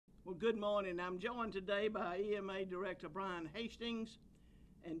Good morning. I'm joined today by EMA Director Brian Hastings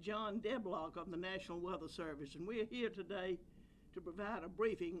and John Deblock of the National Weather Service, and we're here today to provide a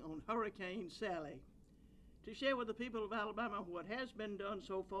briefing on Hurricane Sally, to share with the people of Alabama what has been done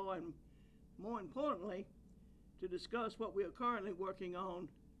so far, and more importantly, to discuss what we are currently working on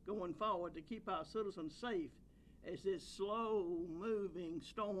going forward to keep our citizens safe as this slow-moving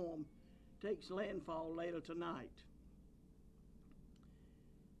storm takes landfall later tonight.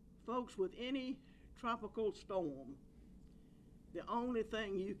 Folks, with any tropical storm, the only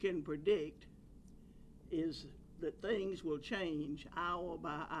thing you can predict is that things will change hour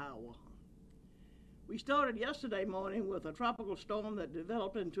by hour. We started yesterday morning with a tropical storm that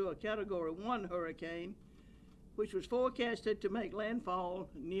developed into a Category 1 hurricane, which was forecasted to make landfall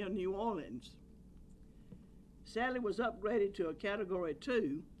near New Orleans. Sally was upgraded to a Category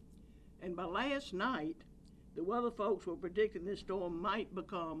 2, and by last night, the weather folks were predicting this storm might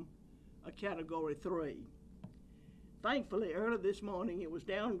become a Category 3. Thankfully, early this morning, it was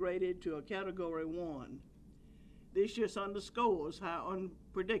downgraded to a Category 1. This just underscores how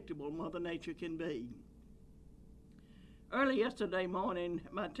unpredictable Mother Nature can be. Early yesterday morning,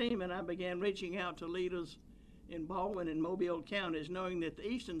 my team and I began reaching out to leaders in Baldwin and Mobile counties, knowing that the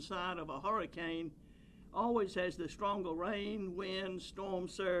eastern side of a hurricane always has the stronger rain, wind, storm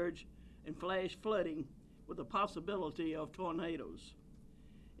surge, and flash flooding with the possibility of tornadoes.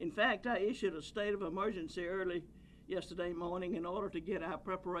 In fact, I issued a state of emergency early yesterday morning in order to get our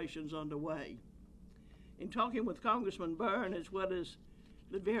preparations underway. In talking with Congressman Byrne, as well as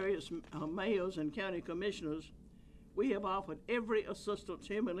the various mayors and county commissioners, we have offered every assistance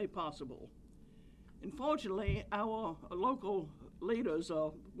humanly possible. Unfortunately, our local leaders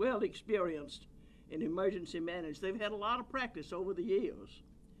are well experienced in emergency management. They've had a lot of practice over the years,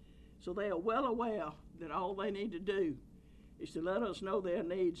 so they are well aware that all they need to do is to let us know their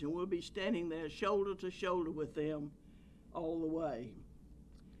needs, and we'll be standing there shoulder to shoulder with them all the way.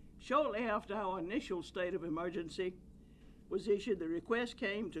 Shortly after our initial state of emergency was issued, the request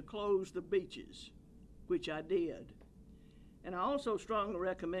came to close the beaches, which I did. And I also strongly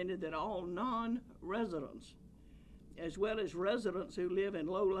recommended that all non-residents, as well as residents who live in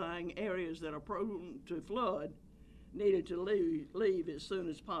low-lying areas that are prone to flood, needed to leave as soon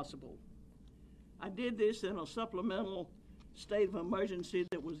as possible. I did this in a supplemental state of emergency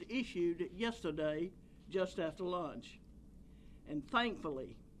that was issued yesterday just after lunch. And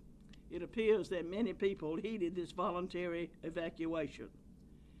thankfully, it appears that many people heeded this voluntary evacuation.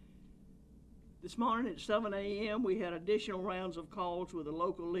 This morning at 7 a.m., we had additional rounds of calls with the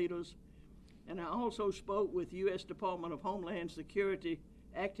local leaders, and I also spoke with U.S. Department of Homeland Security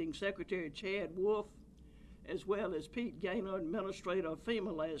Acting Secretary Chad Wolf, as well as Pete Gaynor, Administrator of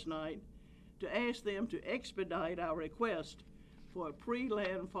FEMA, last night, to ask them to expedite our request for a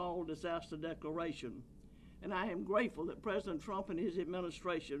pre-landfall disaster declaration. And I am grateful that President Trump and his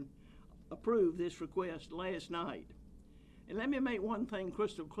administration approved this request last night. And let me make one thing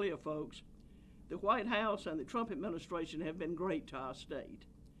crystal clear, folks. The White House and the Trump administration have been great to our state.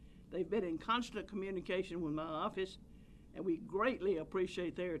 They've been in constant communication with my office, and we greatly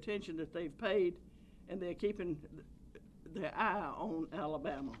appreciate their attention that they've paid, and they're keeping their eye on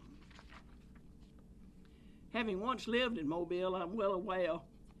Alabama. Having once lived in Mobile, I'm well aware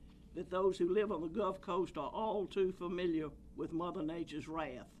that those who live on the Gulf Coast are all too familiar with Mother Nature's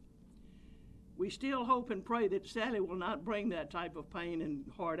wrath. We still hope and pray that Sally will not bring that type of pain and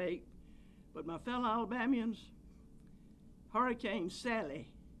heartache, but my fellow Alabamians, Hurricane Sally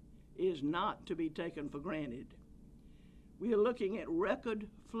is not to be taken for granted. We are looking at record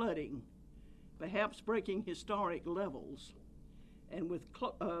flooding, perhaps breaking historic levels, and with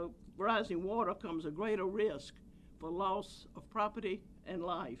rising water comes a greater risk for loss of property and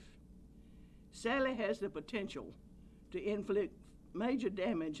life. Sally has the potential to inflict major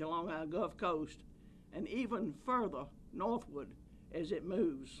damage along our Gulf Coast and even further northward as it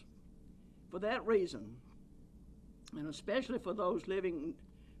moves. For that reason, and especially for those living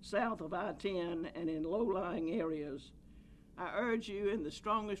south of I-10 and in low-lying areas, I urge you in the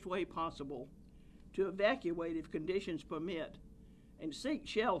strongest way possible to evacuate if conditions permit and seek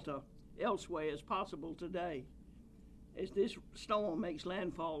shelter elsewhere as possible today, as this storm makes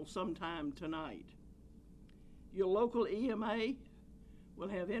landfall sometime tonight. Your local EMA will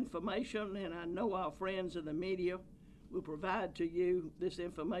have information, and I know our friends in the media will provide to you this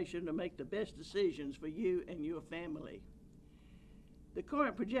information to make the best decisions for you and your family. The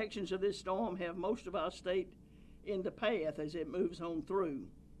current projections of this storm have most of our state in the path as it moves on through.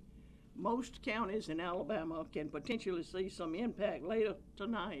 Most counties in Alabama can potentially see some impact later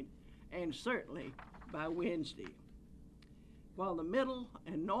tonight and certainly by Wednesday. While the middle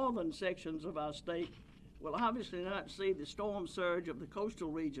and northern sections of our state will obviously not see the storm surge of the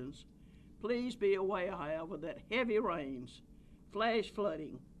coastal regions, please be aware, however, that heavy rains, flash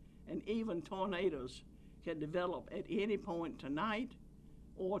flooding, and even tornadoes can develop at any point tonight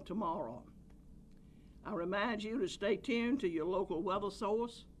or tomorrow. I remind you to stay tuned to your local weather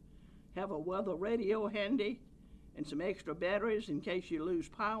source, have a weather radio handy, and some extra batteries in case you lose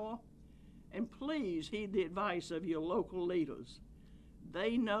power, and please heed the advice of your local leaders.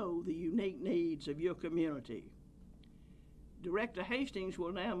 They know the unique needs of your community. Director Hastings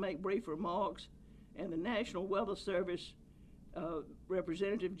will now make brief remarks, and the National Weather Service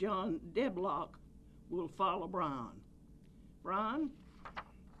Representative John Deblock will follow Brian. Brian?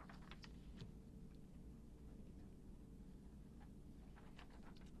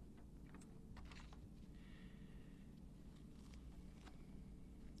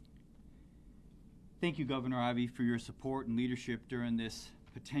 Thank you, Governor Ivey, for your support and leadership during this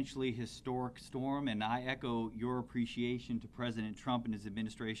potentially historic storm, and I echo your appreciation to President Trump and his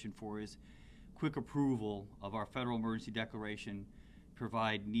administration for his quick approval of our federal emergency declaration to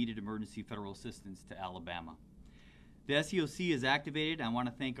provide needed emergency federal assistance to Alabama. The SEOC is activated. I want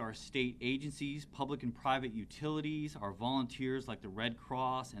to thank our state agencies, public and private utilities, our volunteers like the Red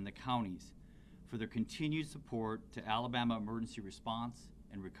Cross and the counties for their continued support to Alabama emergency response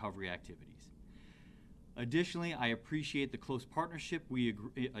and recovery activities. Additionally, I appreciate the close partnership we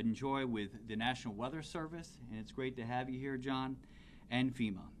enjoy with the National Weather Service, and it's great to have you here, John, and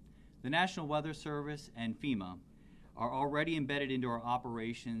FEMA. The National Weather Service and FEMA are already embedded into our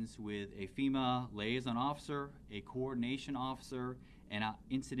operations with a FEMA liaison officer, a coordination officer, and an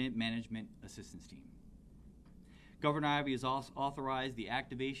incident management assistance team. Governor Ivey has also authorized the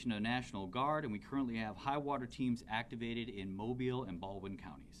activation of the National Guard, and we currently have high water teams activated in Mobile and Baldwin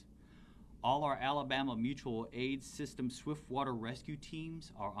counties. All our Alabama Mutual Aid System swiftwater rescue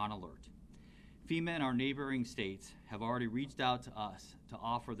teams are on alert. FEMA and our neighboring states have already reached out to us to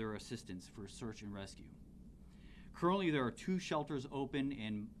offer their assistance for search and rescue. Currently, there are 2 shelters open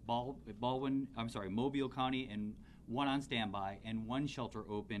in Mobile County and 1 on standby, and 1 shelter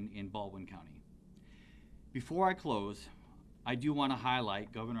open in Baldwin County. Before I close, I do want to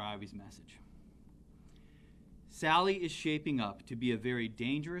highlight Governor Ivey's message. Sally is shaping up to be a very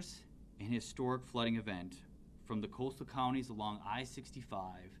dangerous and historic flooding event from the coastal counties along I-65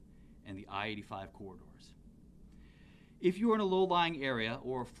 and the I-85 corridors. If you are in a low-lying area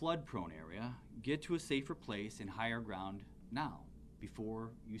or a flood-prone area, get to a safer place and higher ground now, before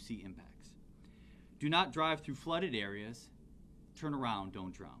you see impacts. Do not drive through flooded areas. Turn around,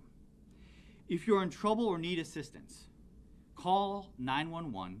 don't drown. If you're in trouble or need assistance, call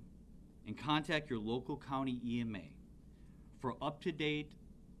 911 and contact your local county EMA for up-to-date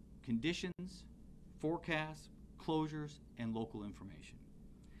conditions, forecasts, closures, and local information.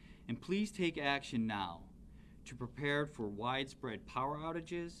 And please take action now to prepare for widespread power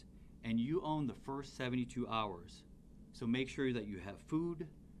outages, and you own the first 72 hours. So make sure that you have food,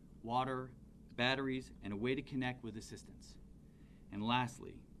 water, batteries, and a way to connect with assistance. And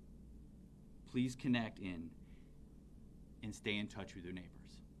lastly, please connect in and stay in touch with your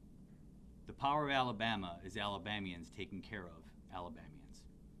neighbors. The power of Alabama is Alabamians taking care of Alabamians.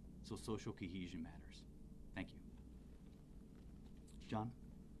 So social cohesion matters. Thank you. John?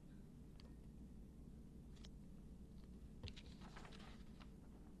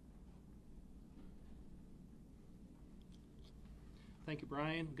 Thank you,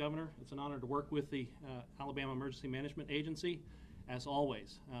 Brian. Governor, it's an honor to work with the Alabama Emergency Management Agency. As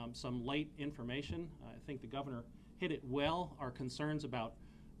always, some late information. I think the governor hit it well. Our concerns about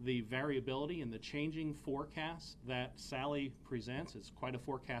the variability and the changing forecasts that Sally presents. It's quite a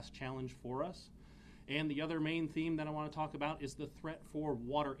forecast challenge for us. And the other main theme that I want to talk about is the threat for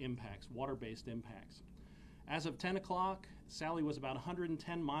water impacts, water-based impacts. As of 10 o'clock, Sally was about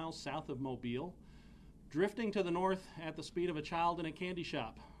 110 miles south of Mobile, drifting to the north at the speed of a child in a candy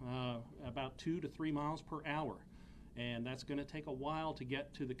shop, about 2 to 3 miles per hour. And that's going to take a while to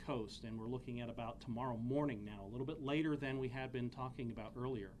get to the coast, and we're looking at about tomorrow morning now, a little bit later than we had been talking about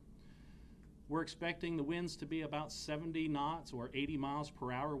earlier. We're expecting the winds to be about 70 knots or 80 miles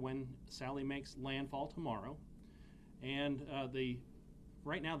per hour when Sally makes landfall tomorrow. And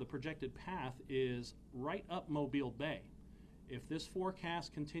right now the projected path is right up Mobile Bay. If this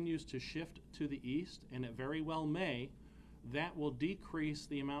forecast continues to shift to the east, and it very well may, that will decrease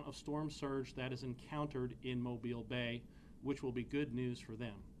the amount of storm surge that is encountered in Mobile Bay, which will be good news for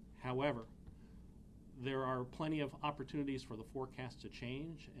them. However, there are plenty of opportunities for the forecast to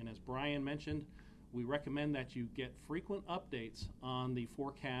change, and as Brian mentioned, we recommend that you get frequent updates on the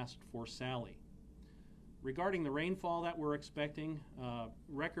forecast for Sally. Regarding the rainfall that we're expecting,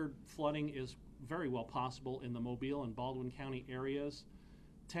 record flooding is very well possible in the Mobile and Baldwin County areas.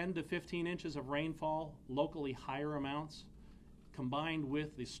 10 to 15 inches of rainfall, locally higher amounts, combined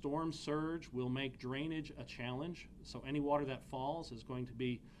with the storm surge will make drainage a challenge. So any water that falls is going to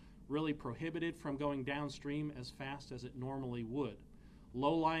be really prohibited from going downstream as fast as it normally would.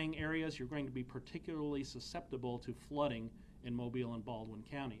 Low-lying areas, you're going to be particularly susceptible to flooding in Mobile and Baldwin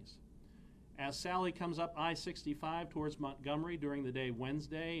counties. As Sally comes up I-65 towards Montgomery during the day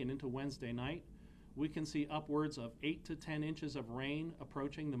Wednesday and into Wednesday night, we can see upwards of 8 to 10 inches of rain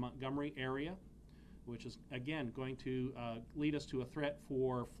approaching the Montgomery area, which is again going to lead us to a threat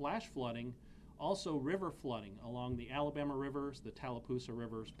for flash flooding, also river flooding along the Alabama rivers, the Tallapoosa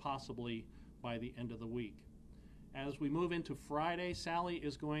rivers, possibly by the end of the week. As we move into Friday, Sally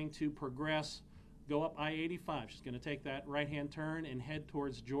is going to progress, go up I-85. She's going to take that right-hand turn and head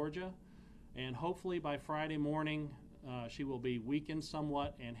towards Georgia, and hopefully by Friday morning she will be weakened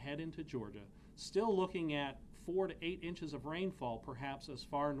somewhat and head into Georgia. Still looking at 4 to 8 inches of rainfall, perhaps as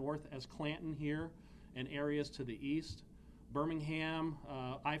far north as Clanton here and areas to the east. Birmingham,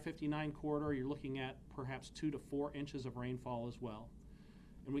 I-59 corridor, you're looking at perhaps 2 to 4 inches of rainfall as well.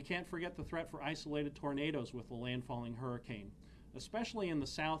 And we can't forget the threat for isolated tornadoes with the landfalling hurricane, especially in the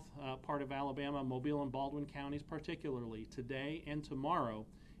south part of Alabama, Mobile and Baldwin counties particularly, today and tomorrow,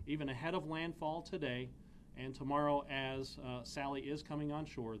 even ahead of landfall today. And tomorrow, as Sally is coming on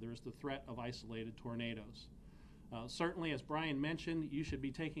shore, there's the threat of isolated tornadoes. Certainly, as Brian mentioned, you should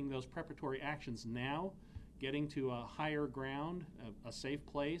be taking those preparatory actions now, getting to a higher ground, a safe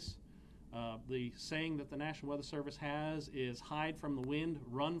place. The saying that the National Weather Service has is hide from the wind,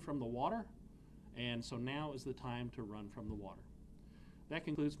 run from the water. And so now is the time to run from the water. That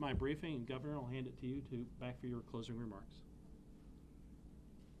concludes my briefing, and Governor, I'll hand it to you back for your closing remarks.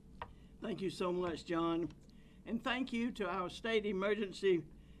 Thank you so much, John. And thank you to our state emergency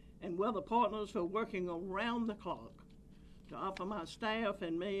and weather partners for working around the clock to offer my staff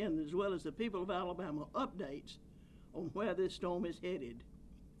and me, and as well as the people of Alabama, updates on where this storm is headed.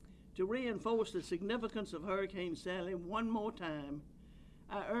 To reinforce the significance of Hurricane Sally one more time,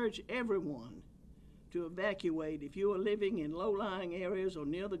 I urge everyone to evacuate if you are living in low-lying areas or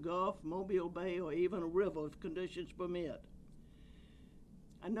near the Gulf, Mobile Bay, or even a river if conditions permit.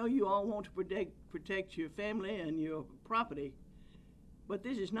 I know you all want to protect your family and your property, but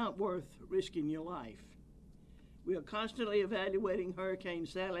this is not worth risking your life. We are constantly evaluating Hurricane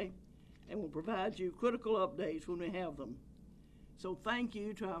Sally and will provide you critical updates when we have them. So thank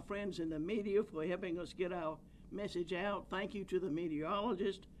you to our friends in the media for helping us get our message out. Thank you to the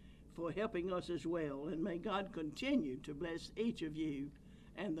meteorologist for helping us as well. And may God continue to bless each of you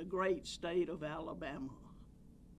and the great state of Alabama.